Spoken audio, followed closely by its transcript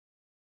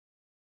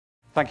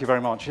Thank you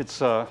very much. It's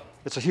a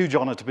huge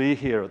honor to be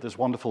here at this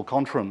wonderful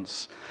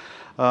conference.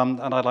 And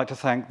I'd like to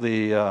thank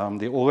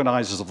the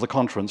organizers of the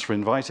conference for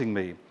inviting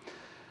me.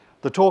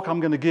 The talk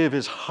I'm going to give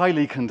is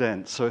highly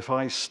condensed, so if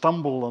I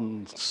stumble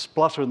and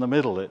splutter in the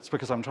middle, it's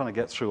because I'm trying to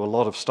get through a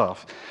lot of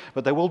stuff.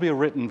 But there will be a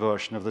written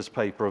version of this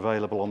paper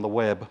available on the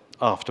web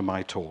after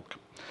my talk.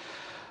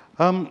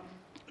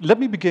 Let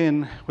me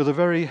begin with a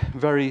very,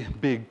 very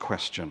big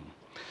question,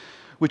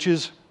 which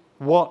is,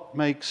 what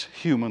makes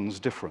humans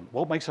different?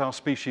 What makes our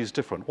species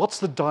different? What's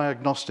the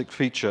diagnostic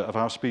feature of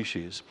our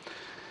species?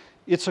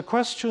 It's a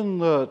question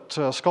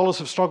that scholars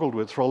have struggled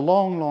with for a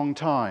long, long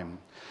time.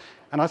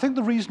 And I think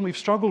the reason we've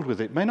struggled with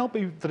it may not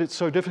be that it's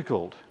so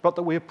difficult, but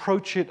that we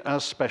approach it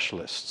as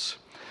specialists.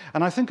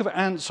 And I think of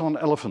ants on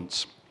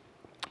elephants.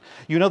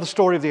 You know the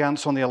story of the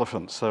ants on the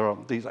elephants.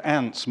 These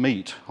ants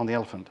meet on the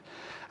elephant.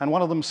 And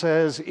one of them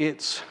says,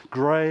 it's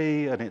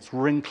gray, and it's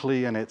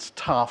wrinkly, and it's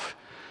tough.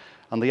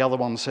 And the other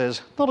one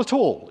says, not at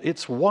all.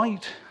 It's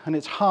white, and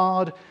it's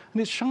hard,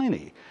 and it's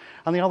shiny.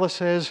 And the other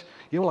says,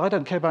 yeah, well, I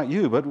don't care about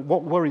you, but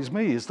what worries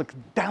me is the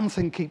damn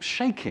thing keeps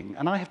shaking,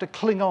 and I have to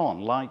cling on,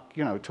 like,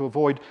 you know, to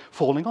avoid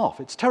falling off.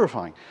 It's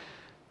terrifying.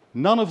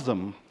 None of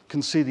them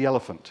can see the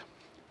elephant.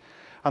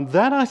 And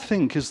that, I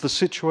think, is the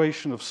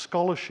situation of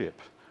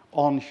scholarship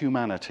on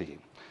humanity.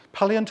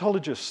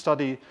 Paleontologists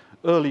study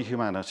early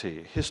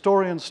humanity.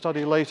 Historians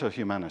study later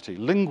humanity.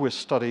 Linguists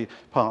study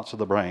parts of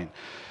the brain.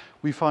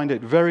 We find it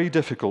very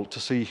difficult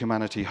to see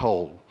humanity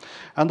whole.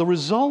 And the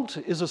result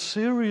is a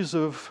series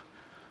of,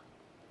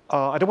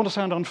 I don't want to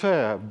sound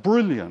unfair,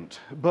 brilliant,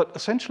 but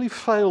essentially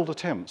failed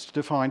attempts to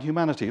define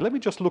humanity. Let me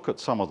just look at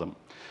some of them.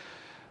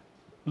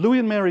 Louis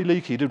and Mary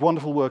Leakey did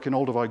wonderful work in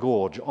Olduvai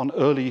Gorge on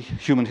early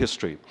human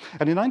history.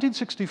 And in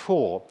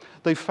 1964,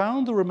 they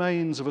found the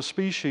remains of a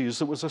species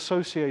that was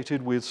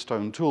associated with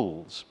stone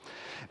tools.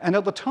 And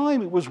at the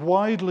time, it was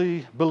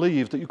widely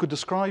believed that you could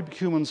describe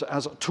humans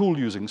as a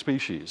tool-using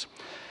species.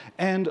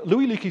 And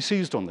Louis Leakey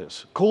seized on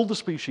this, called the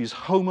species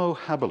Homo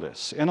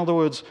habilis. In other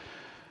words,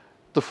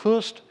 the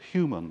first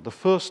human, the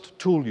first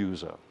tool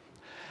user.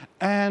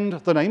 And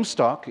the name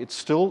stuck. It's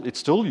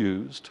still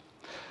used.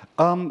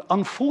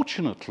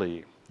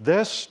 Unfortunately,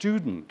 their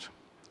student,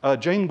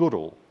 Jane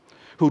Goodall,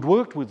 who'd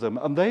worked with them,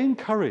 and they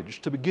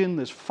encouraged to begin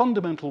this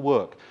fundamental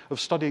work of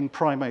studying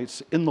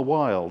primates in the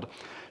wild.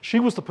 She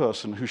was the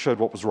person who showed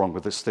what was wrong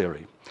with this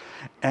theory.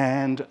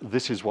 And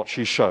this is what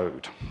she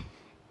showed.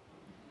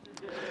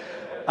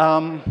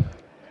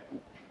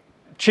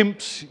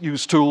 Chimps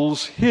use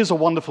tools. Here's a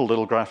wonderful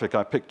little graphic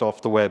I picked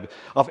off the web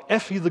of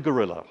Effie the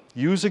gorilla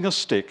using a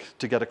stick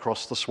to get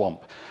across the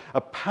swamp.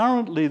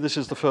 Apparently, this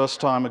is the first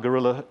time a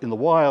gorilla in the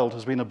wild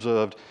has been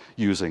observed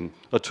using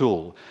a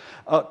tool.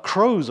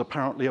 Crows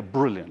apparently are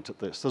brilliant at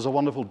this. There's a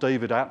wonderful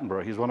David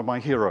Attenborough, he's one of my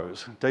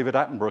heroes, David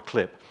Attenborough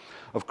clip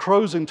of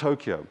crows in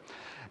Tokyo.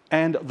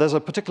 And there's a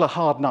particular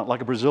hard nut,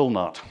 like a Brazil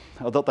nut,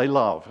 that they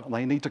love, and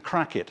they need to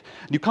crack it.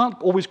 And you can't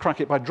always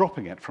crack it by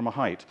dropping it from a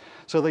height.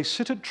 So they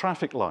sit at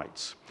traffic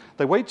lights.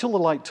 They wait till the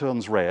light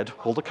turns red,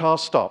 all the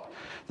cars stop.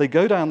 They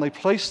go down, they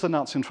place the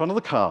nuts in front of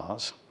the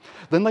cars.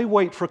 Then they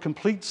wait for a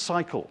complete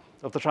cycle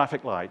of the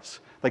traffic lights.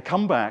 They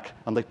come back,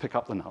 and they pick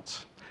up the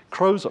nuts.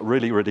 Crows are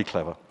really, really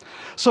clever.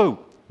 So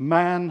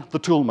man, the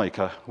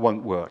toolmaker,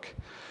 won't work.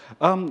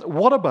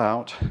 What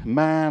about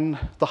man,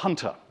 the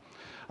hunter?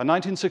 A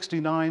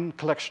 1969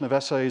 collection of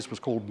essays was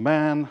called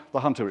Man, the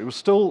Hunter. It was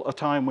still a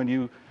time when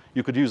you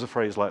could use a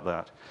phrase like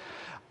that.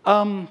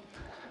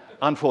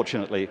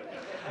 Unfortunately,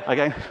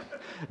 again,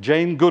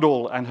 Jane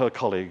Goodall and her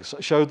colleagues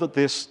showed that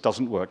this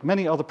doesn't work.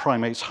 Many other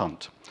primates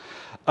hunt.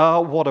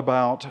 What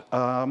about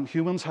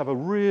humans have a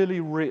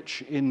really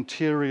rich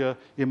interior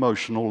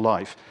emotional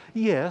life?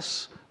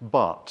 Yes,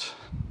 but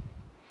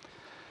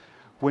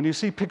when you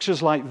see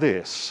pictures like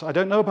this, I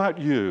don't know about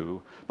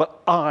you, but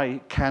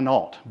I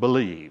cannot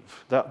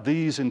believe that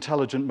these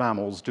intelligent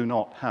mammals do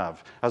not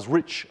have as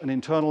rich an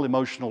internal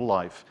emotional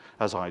life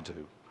as I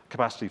do.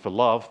 Capacity for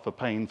love, for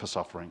pain, for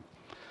suffering.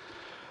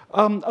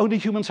 Only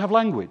humans have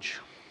language.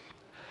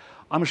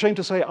 I'm ashamed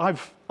to say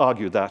I've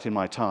argued that in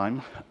my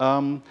time,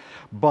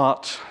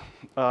 but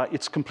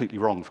it's completely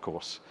wrong, of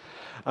course.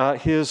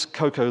 Here's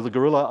Coco the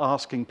gorilla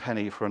asking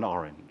Penny for an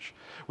orange.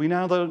 We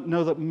now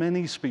know that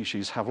many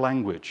species have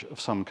language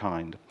of some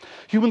kind.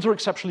 Humans are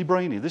exceptionally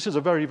brainy. This is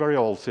a very, very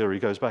old theory,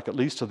 goes back at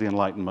least to the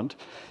Enlightenment,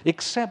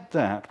 except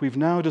that we've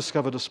now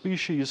discovered a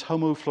species,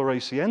 Homo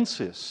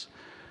floresiensis,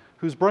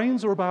 whose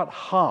brains are about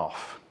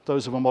half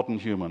those of a modern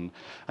human,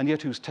 and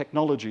yet whose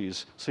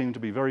technologies seem to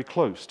be very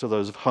close to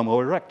those of Homo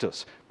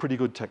erectus, pretty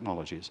good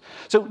technologies.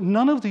 So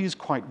none of these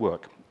quite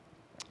work.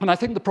 And I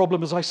think the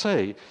problem, as I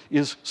say,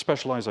 is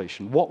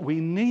specialization. What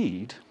we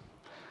need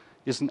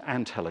is an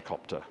ant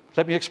helicopter.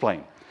 Let me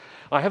explain.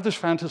 I have this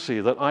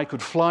fantasy that I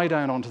could fly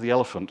down onto the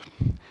elephant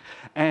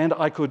and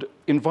I could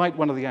invite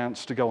one of the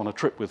ants to go on a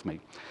trip with me.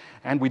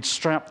 And we'd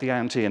strap the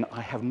ant in.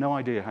 I have no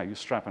idea how you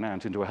strap an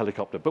ant into a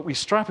helicopter, but we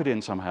strap it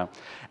in somehow,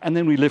 and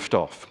then we lift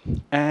off.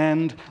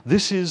 And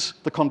this is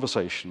the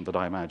conversation that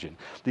I imagine.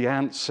 The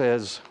ant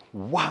says,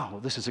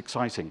 wow, this is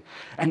exciting.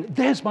 And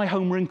there's my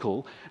home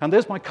wrinkle, and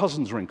there's my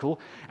cousin's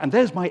wrinkle, and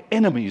there's my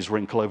enemy's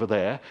wrinkle over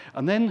there.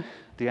 And then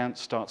the ant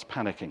starts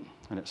panicking,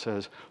 and it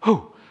says,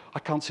 oh, I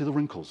can't see the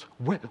wrinkles.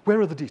 Where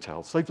are the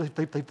details?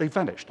 They've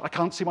vanished. I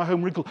can't see my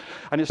home wrinkle.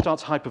 And it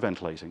starts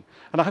hyperventilating.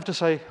 And I have to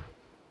say,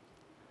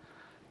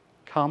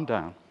 calm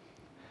down,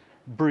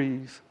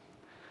 breathe,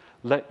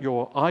 let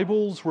your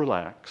eyeballs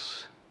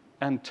relax,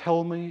 and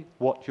tell me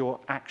what you're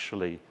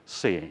actually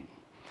seeing.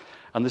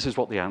 And this is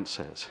what the ant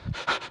says.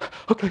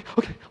 Okay,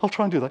 I'll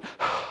try and do that.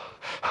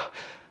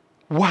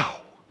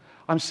 Wow,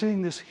 I'm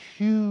seeing this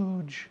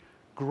huge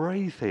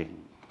gray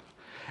thing.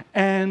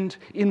 And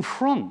in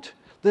front,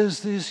 there's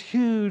this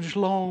huge,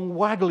 long,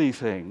 waggly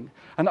thing.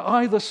 And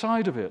either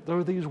side of it, there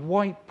are these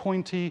white,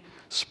 pointy,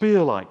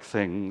 spear-like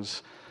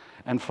things.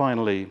 And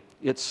finally,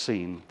 it's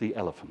seen the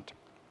elephant.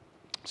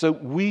 So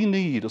we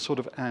need a sort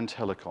of ant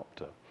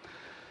helicopter.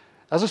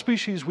 As a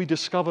species, we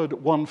discovered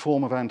one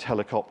form of ant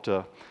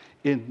helicopter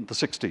in the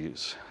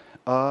 60s,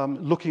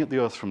 looking at the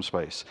Earth from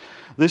space.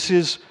 This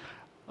is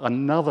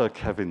another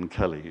Kevin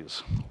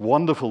Kelly's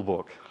wonderful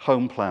book,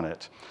 Home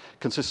Planet. It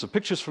consists of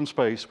pictures from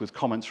space with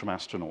comments from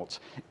astronauts.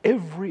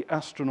 Every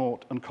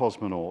astronaut and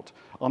cosmonaut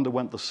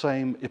underwent the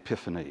same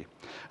epiphany.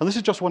 And this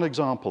is just one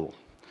example.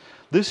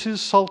 This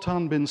is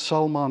Sultan bin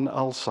Salman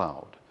Al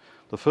Saud,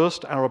 the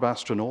first Arab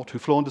astronaut who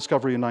flew on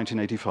Discovery in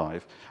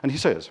 1985. And he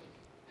says,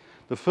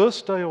 the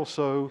first day or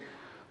so,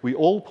 we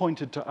all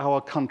pointed to our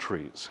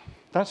countries.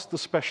 That's the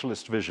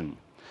specialist vision.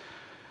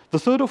 The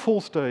third or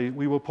fourth day,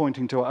 we were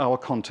pointing to our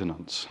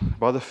continents.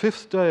 By the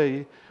fifth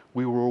day,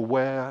 we were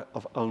aware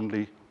of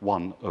only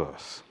one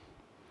Earth.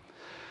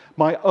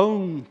 My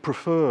own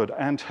preferred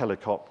ant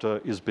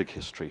helicopter is big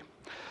history.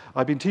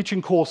 I've been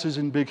teaching courses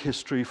in big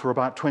history for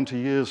about 20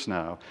 years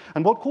now.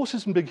 And what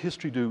courses in big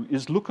history do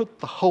is look at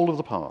the whole of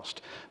the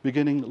past,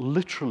 beginning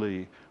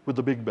literally with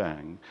the Big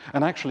Bang,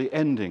 and actually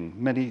ending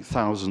many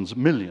thousands,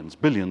 millions,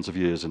 billions of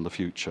years in the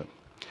future.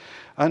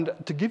 And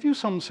to give you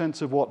some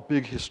sense of what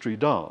big history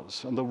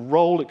does and the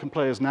role it can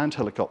play as an ant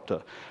helicopter,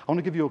 I want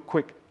to give you a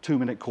quick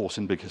 2-minute course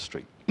in big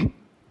history.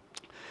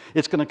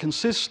 It's going to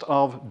consist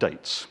of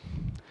dates.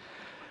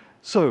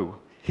 So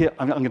here,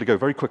 I'm going to go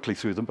very quickly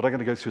through them, but I'm going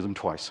to go through them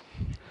twice.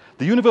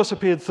 The universe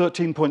appeared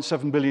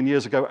 13.7 billion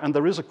years ago, and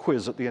there is a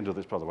quiz at the end of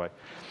this, by the way.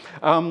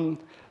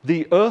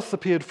 The Earth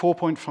appeared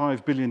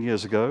 4.5 billion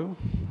years ago.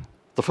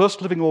 The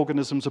first living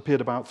organisms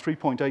appeared about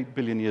 3.8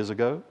 billion years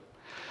ago.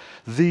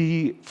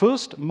 The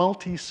first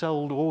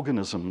multi-celled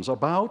organisms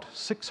about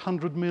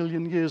 600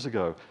 million years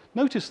ago.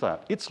 Notice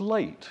that, it's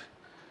late.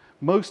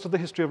 Most of the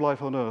history of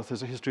life on Earth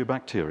is a history of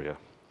bacteria.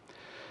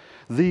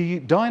 The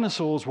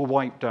dinosaurs were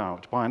wiped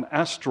out by an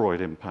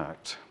asteroid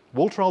impact.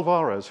 Walter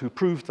Alvarez, who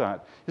proved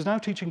that, is now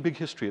teaching big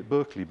history at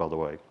Berkeley, by the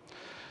way.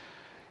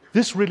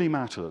 This really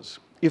matters.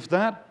 If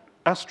that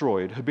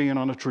asteroid had been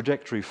on a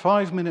trajectory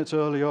 5 minutes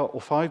earlier or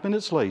 5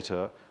 minutes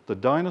later, the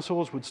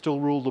dinosaurs would still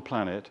rule the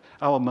planet.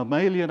 Our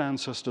mammalian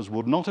ancestors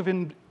would not have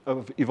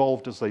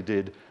evolved as they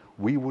did.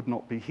 We would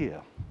not be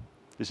here.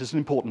 This is an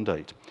important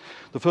date.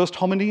 The first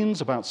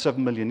hominines about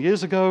 7 million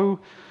years ago.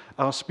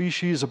 Our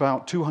species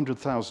about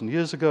 200,000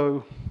 years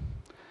ago.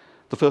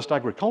 The first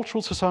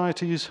agricultural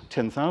societies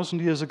 10,000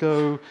 years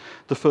ago.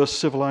 The first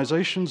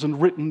civilizations and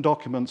written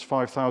documents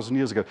 5,000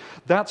 years ago.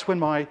 That's when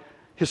my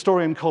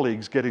historian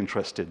colleagues get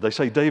interested. They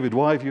say, David,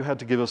 why have you had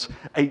to give us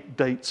 8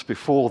 dates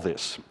before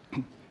this?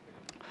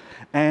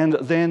 And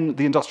then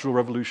the Industrial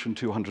Revolution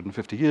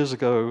 250 years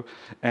ago,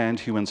 and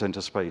humans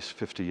enter space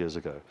 50 years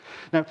ago.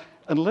 Now,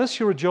 unless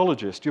you're a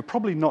geologist, you're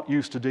probably not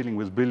used to dealing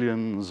with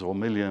billions or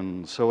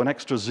millions, so an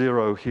extra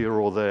zero here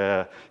or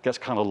there gets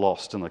kind of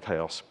lost in the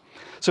chaos.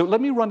 So let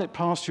me run it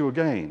past you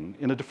again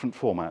in a different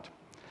format.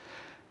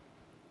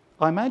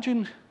 I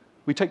imagine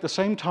we take the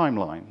same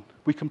timeline,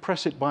 we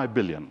compress it by 1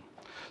 billion.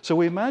 So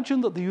we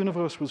imagine that the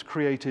universe was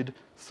created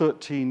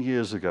 13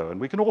 years ago, and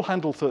we can all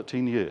handle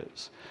 13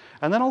 years.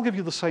 And then I'll give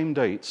you the same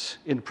dates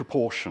in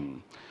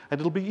proportion. And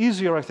it'll be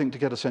easier, I think, to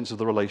get a sense of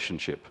the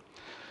relationship.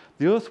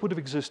 The Earth would have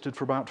existed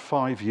for about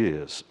 5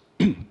 years.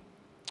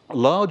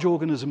 Large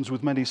organisms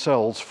with many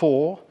cells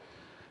for,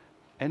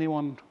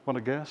 anyone want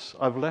to guess?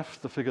 I've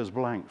left the figures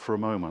blank for a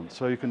moment,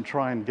 so you can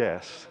try and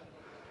guess.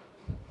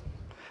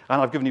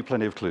 And I've given you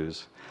plenty of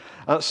clues.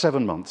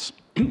 7 months.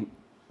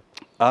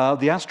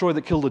 The asteroid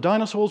that killed the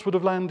dinosaurs would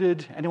have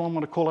landed. Anyone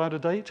want to call out a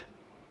date?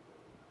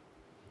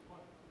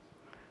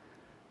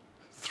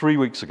 3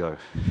 weeks ago.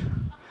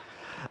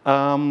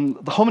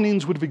 The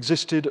hominins would have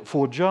existed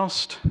for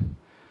just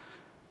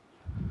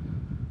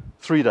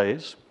 3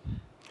 days.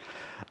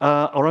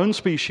 Our own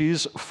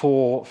species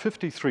for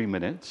 53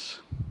 minutes.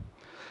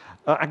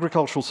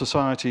 Agricultural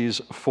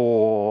societies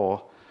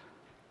for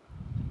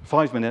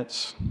 5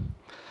 minutes.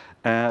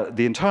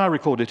 The entire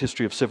recorded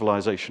history of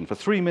civilization for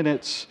 3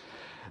 minutes.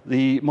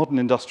 the modern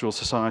industrial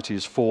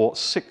societies for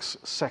 6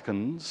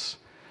 seconds,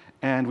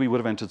 and we would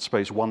have entered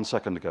space 1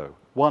 second ago.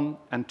 1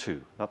 and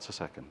 2, that's a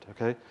second,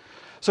 okay?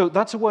 So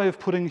that's a way of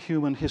putting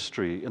human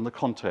history in the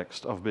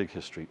context of big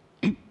history.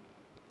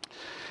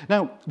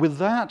 Now, with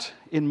that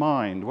in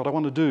mind, what I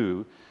want to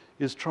do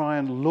is try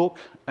and look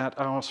at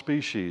our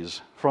species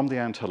from the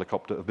ant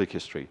helicopter of big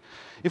history.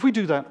 If we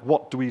do that,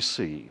 what do we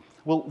see?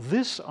 Well,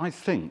 this, I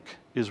think,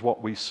 is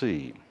what we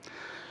see.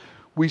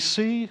 We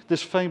see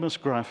this famous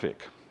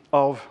graphic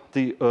of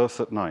the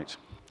Earth at night.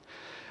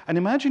 And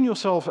imagine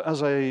yourself as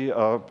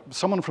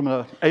someone from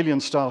an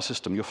alien star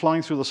system. You're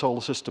flying through the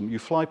solar system, you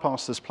fly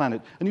past this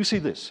planet, and you see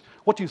this.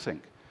 What do you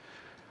think?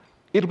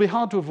 It'll be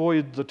hard to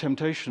avoid the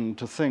temptation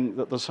to think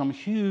that there's some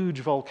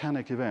huge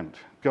volcanic event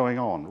going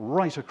on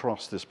right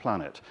across this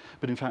planet.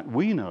 But in fact,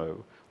 we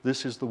know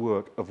this is the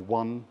work of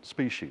one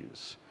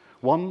species,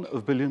 one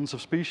of billions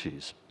of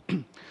species.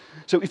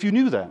 So if you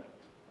knew that,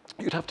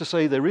 you'd have to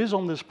say there is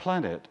on this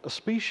planet a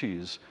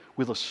species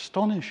with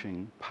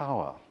astonishing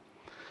power.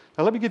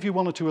 Now let me give you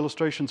 1 or 2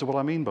 illustrations of what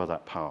I mean by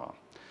that power.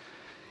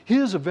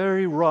 Here's a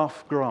very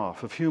rough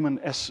graph of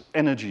human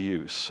energy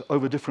use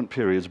over different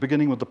periods,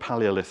 beginning with the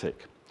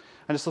Paleolithic.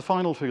 And it's the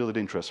final figure that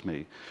interests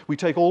me. We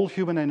take all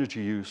human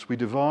energy use, we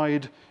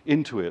divide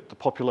into it the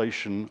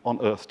population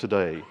on Earth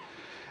today,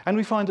 and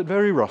we find that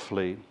very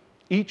roughly,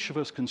 each of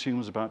us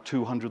consumes about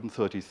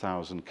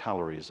 230,000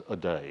 calories a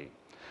day.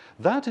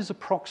 That is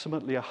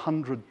approximately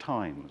 100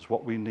 times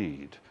what we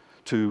need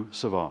to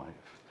survive.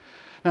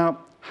 Now,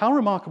 how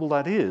remarkable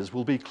that is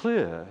will be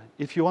clear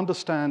if you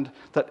understand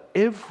that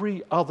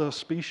every other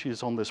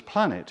species on this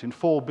planet in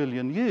 4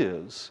 billion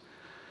years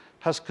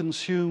has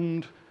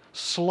consumed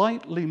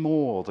slightly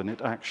more than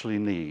it actually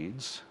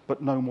needs,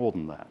 but no more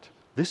than that.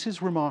 This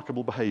is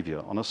remarkable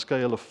behavior on a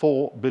scale of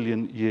 4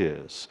 billion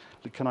years.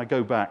 Can I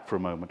go back for a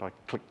moment? I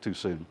clicked too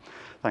soon.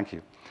 Thank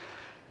you.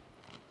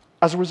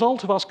 As a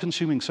result of us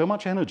consuming so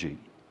much energy,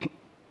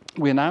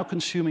 we're now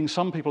consuming,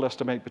 some people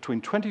estimate,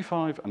 between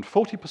 25 and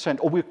 40%,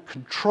 or we're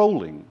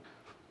controlling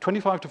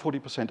 25 to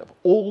 40% of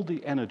all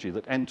the energy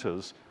that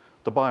enters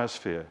the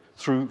biosphere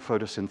through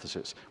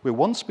photosynthesis. We're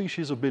one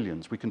species of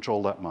billions, we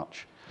control that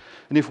much.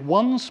 And if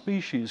one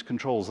species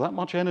controls that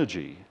much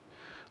energy,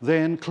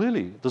 then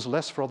clearly there's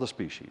less for other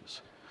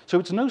species. So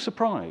it's no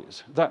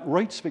surprise that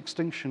rates of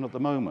extinction at the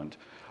moment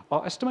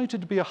are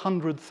estimated to be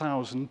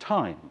 1,000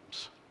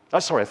 times.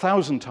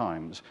 1,000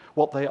 times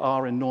what they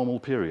are in normal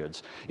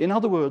periods. In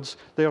other words,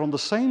 they are on the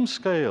same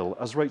scale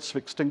as rates of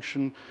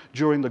extinction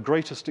during the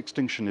greatest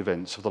extinction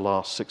events of the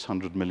last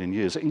 600 million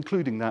years,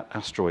 including that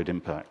asteroid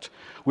impact.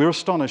 We're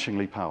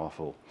astonishingly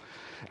powerful,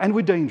 and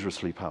we're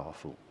dangerously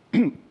powerful.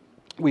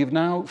 We've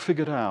now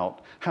figured out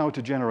how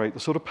to generate the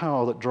sort of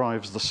power that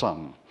drives the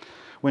sun.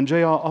 When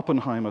J.R.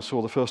 Oppenheimer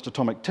saw the first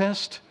atomic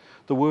test,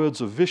 the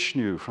words of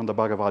Vishnu from the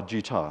Bhagavad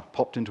Gita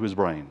popped into his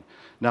brain.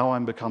 Now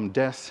I'm become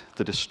death,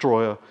 the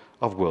destroyer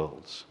of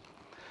worlds.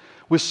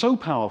 We're so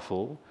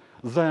powerful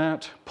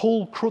that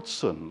Paul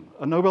Crutzen,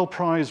 a Nobel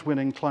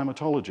Prize-winning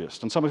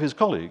climatologist, and some of his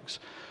colleagues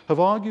have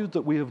argued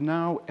that we have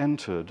now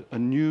entered a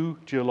new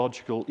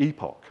geological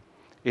epoch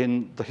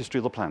in the history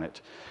of the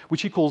planet,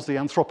 which he calls the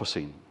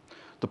Anthropocene,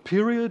 the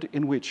period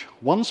in which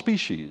one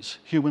species,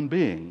 human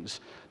beings,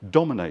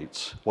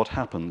 dominates what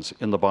happens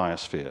in the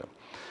biosphere.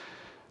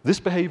 This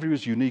behavior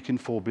is unique in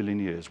 4 billion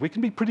years. We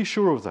can be pretty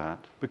sure of that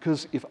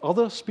because if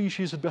other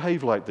species had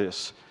behaved like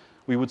this,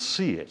 we would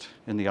see it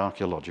in the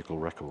archaeological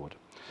record.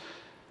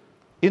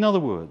 In other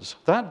words,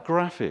 that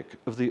graphic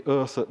of the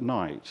Earth at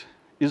night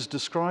is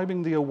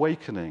describing the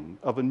awakening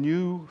of a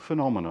new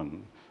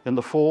phenomenon in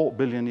the 4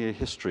 billion year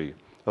history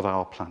of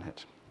our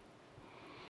planet.